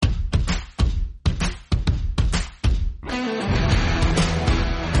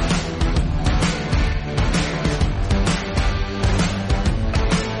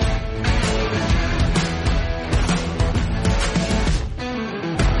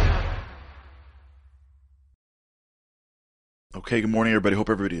Okay, good morning, everybody. Hope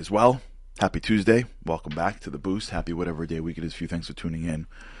everybody is well. Happy Tuesday. Welcome back to the Boost. Happy whatever day week it is for you. Thanks for tuning in.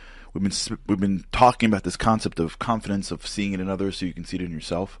 We've been talking about this concept of confidence, of seeing it in others so you can see it in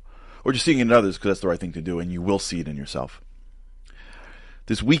yourself, or just seeing it in others because that's the right thing to do, and you will see it in yourself.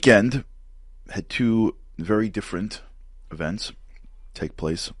 This weekend had two very different events take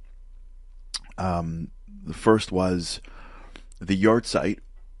place. The first was the Yahrzeit.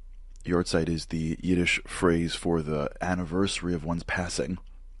 Yahrzeit is the Yiddish phrase for the anniversary of one's passing.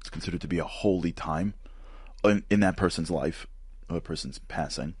 It's considered to be a holy time in that person's life, of a person's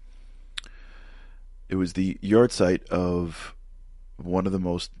passing. It was the Yahrzeit of one of the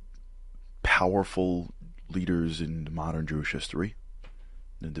most powerful leaders in modern Jewish history,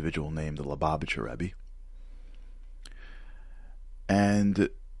 an individual named the Lubavitcher Rebbe. And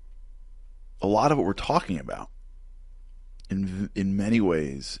a lot of what we're talking about in many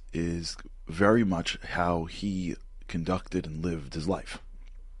ways is very much how he conducted and lived his life.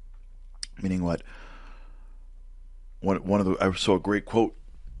 Meaning what? I saw a great quote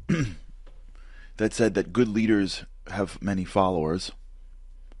that said that good leaders have many followers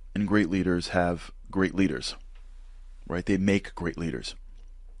and great leaders have great leaders. Right? They make great leaders.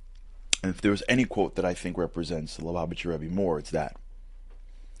 And if there was any quote that I think represents the Lubavitcher Rebbe more, it's that.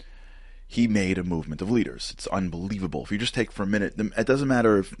 He made a movement of leaders. It's unbelievable. If you just take for a minute, it doesn't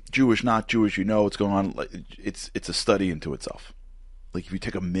matter if Jewish, not Jewish, you know what's going on. It's a study into itself. Like if you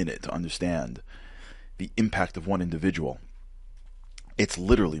take a minute to understand the impact of one individual, it's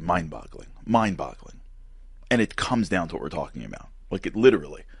literally mind-boggling. Mind-boggling. And it comes down to what we're talking about. Like it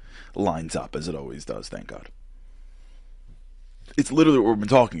literally lines up, as it always does, thank God. It's literally what we've been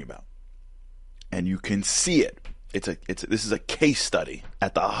talking about. And you can see it. This is a case study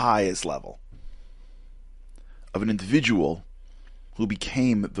at the highest level of an individual who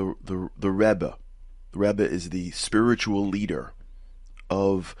became the Rebbe. The Rebbe is the spiritual leader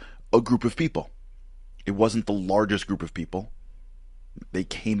of a group of people. It wasn't the largest group of people. They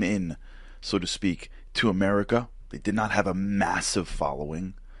came in, so to speak, to America. They did not have a massive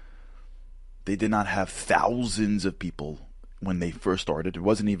following. They did not have thousands of people when they first started. It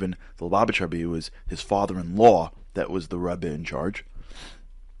wasn't even the Lubavitcher Rebbe. It was his father-in-law that was the Rebbe in charge.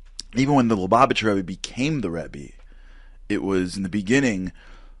 Even when the Lubavitcher Rebbe became the Rebbe, it was in the beginning,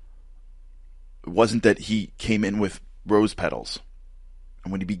 it wasn't that he came in with rose petals.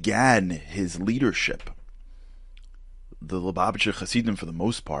 And when he began his leadership, the Lubavitcher Hasidim, for the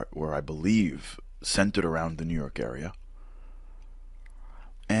most part, were, I believe, centered around the New York area.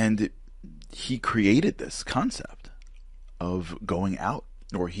 And he created this concept of going out,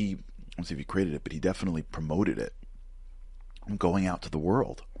 or I don't say if he created it, but he definitely promoted it, going out to the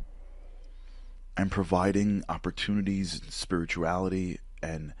world and providing opportunities, spirituality,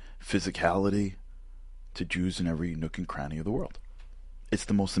 and physicality to Jews in every nook and cranny of the world. It's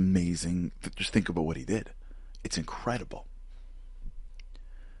the most amazing. Just think about what he did. It's incredible.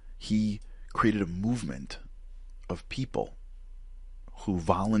 He created a movement of people who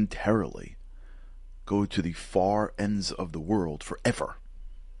voluntarily go to the far ends of the world forever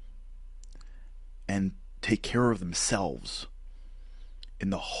and take care of themselves in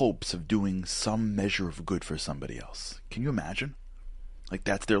the hopes of doing some measure of good for somebody else. Can you imagine? Like,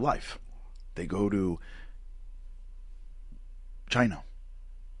 that's their life. They go to China,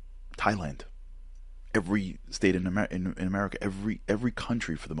 Thailand, every state in America, every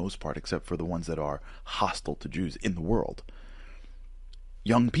country for the most part, except for the ones that are hostile to Jews in the world.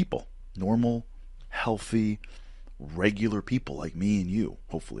 Young people, normal, healthy, regular people like me and you.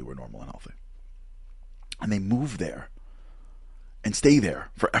 Hopefully we're normal and healthy. And they move there and stay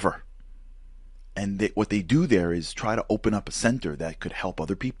there forever. And what they do there is try to open up a center that could help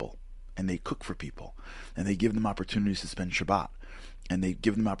other people. And they cook for people. And they give them opportunities to spend Shabbat. And they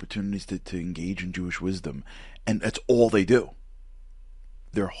give them opportunities to engage in Jewish wisdom. And that's all they do.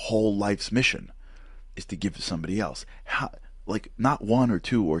 Their whole life's mission is to give to somebody else. Not 1 or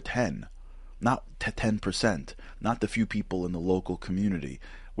 2 or 10. Not 10%. Not the few people in the local community.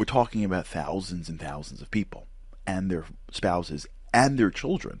 We're talking about thousands and thousands of people and their spouses and their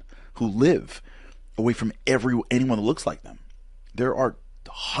children who live away from anyone that looks like them. There are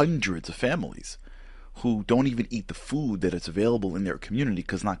hundreds of families who don't even eat the food that is available in their community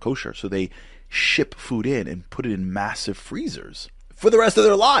because it's not kosher. So they ship food in and put it in massive freezers for the rest of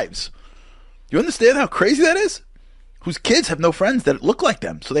their lives. You understand how crazy that is? Whose kids have no friends that look like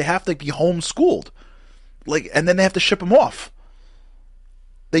them, so they have to be homeschooled. And then they have to ship them off.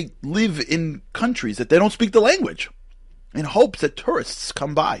 They live in countries that they don't speak the language in hopes that tourists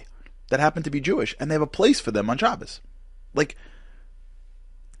come by that happen to be Jewish and they have a place for them on Shabbos.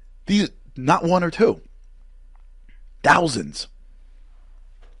 These, not 1 or 2. Thousands.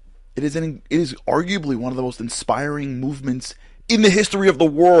 It is arguably one of the most inspiring movements in the history of the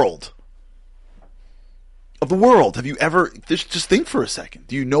world. Of the world. Have you ever, just think for a second.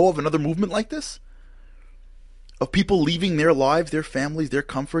 Do you know of another movement like this? Of people leaving their lives, their families, their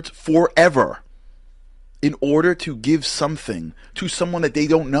comforts forever in order to give something to someone that they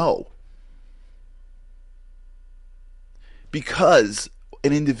don't know. Because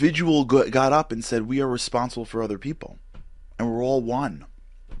an individual got up and said, we are responsible for other people. And we're all one.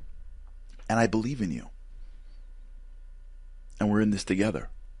 And I believe in you. And we're in this together.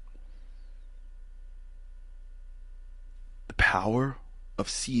 The power of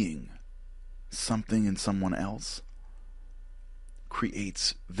seeing something in someone else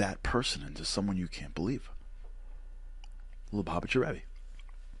creates that person into someone you can't believe. Lubavitcher Rebbe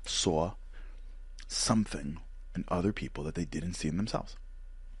saw something in other people that they didn't see in themselves.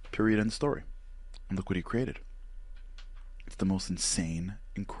 Period, end story. And look what he created. It's the most insane,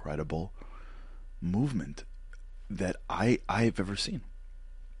 incredible movement that I've ever seen.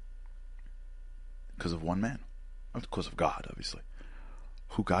 Because of one man. Of course of God, obviously.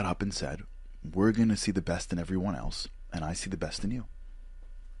 Who got up and said, we're going to see the best in everyone else, and I see the best in you.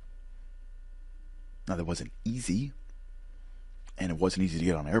 Now, that wasn't easy. And it wasn't easy to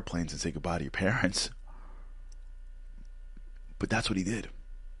get on airplanes and say goodbye to your parents. But that's what he did.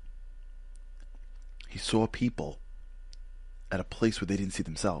 He saw people at a place where they didn't see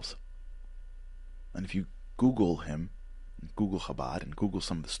themselves. And if you Google him, Google Chabad, and Google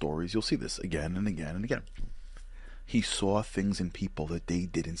some of the stories, you'll see this again and again and again. He saw things in people that they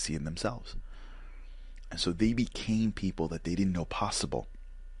didn't see in themselves. And so they became people that they didn't know possible.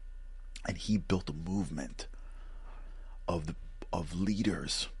 And he built a movement of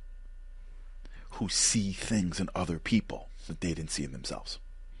leaders who see things in other people that they didn't see in themselves.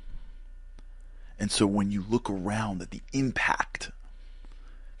 And so when you look around at the impact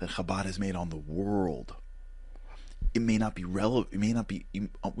that Chabad has made on the world, it may not be relevant. We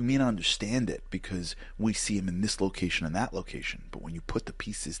may not understand it because we see him in this location and that location. But when you put the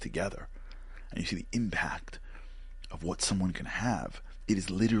pieces together and you see the impact of what someone can have, it is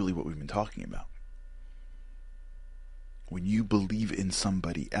literally what we've been talking about. When you believe in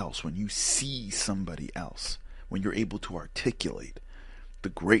somebody else, when you see somebody else, when you're able to articulate the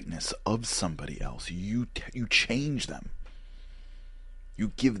greatness of somebody else, you change them.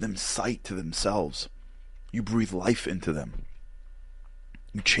 You give them sight to themselves. You breathe life into them.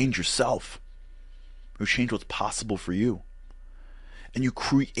 You change yourself. You change what's possible for you. And you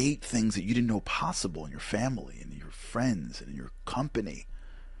create things that you didn't know possible in your family, and in your friends, and in your company,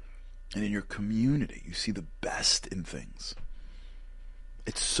 and in your community. You see the best in things.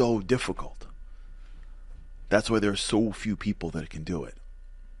 It's so difficult. That's why there are so few people that can do it.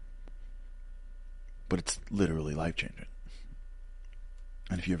 But it's literally life-changing.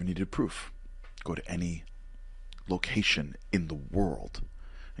 And if you ever needed proof, go to any location in the world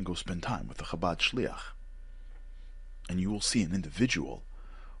and go spend time with the Chabad Shliach. And you will see an individual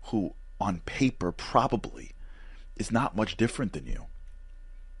who, on paper, probably is not much different than you.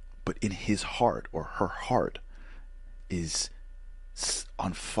 But in his heart, or her heart, is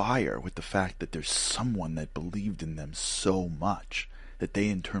on fire with the fact that there's someone that believed in them so much that they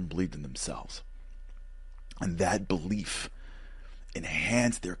in turn believed in themselves. And that belief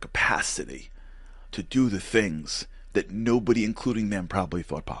enhanced their capacity to do the things that nobody, including them, probably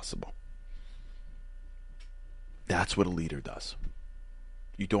thought possible. That's what a leader does.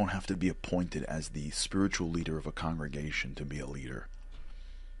 You don't have to be appointed as the spiritual leader of a congregation to be a leader.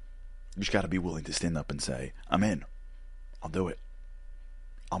 You just got to be willing to stand up and say, I'm in. I'll do it.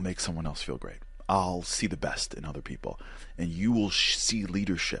 I'll make someone else feel great. I'll see the best in other people. And you will see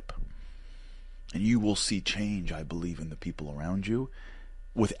leadership. And you will see change, I believe, in the people around you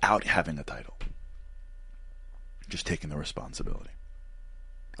without having a title. Just taking the responsibility.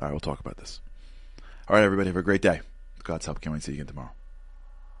 All right, we'll talk about this. All right, everybody, have a great day. With God's help, can't wait to see you again tomorrow.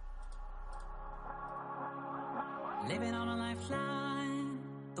 Living on a lifeline.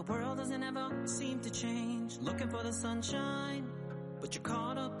 The world doesn't ever seem to change. Looking for the sunshine, but you're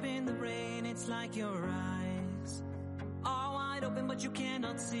caught up in the rain. It's like your eyes are wide open, but you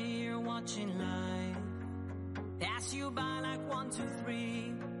cannot see. You're watching life pass you by like 1, 2,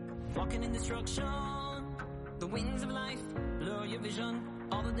 3. Walking in destruction. The winds of life blur your vision.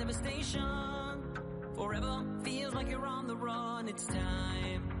 All the devastation forever feels like you're on the run. It's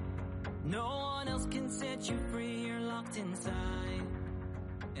time. No one else can set you free. You're locked inside,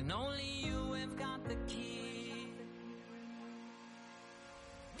 and only you have got the key.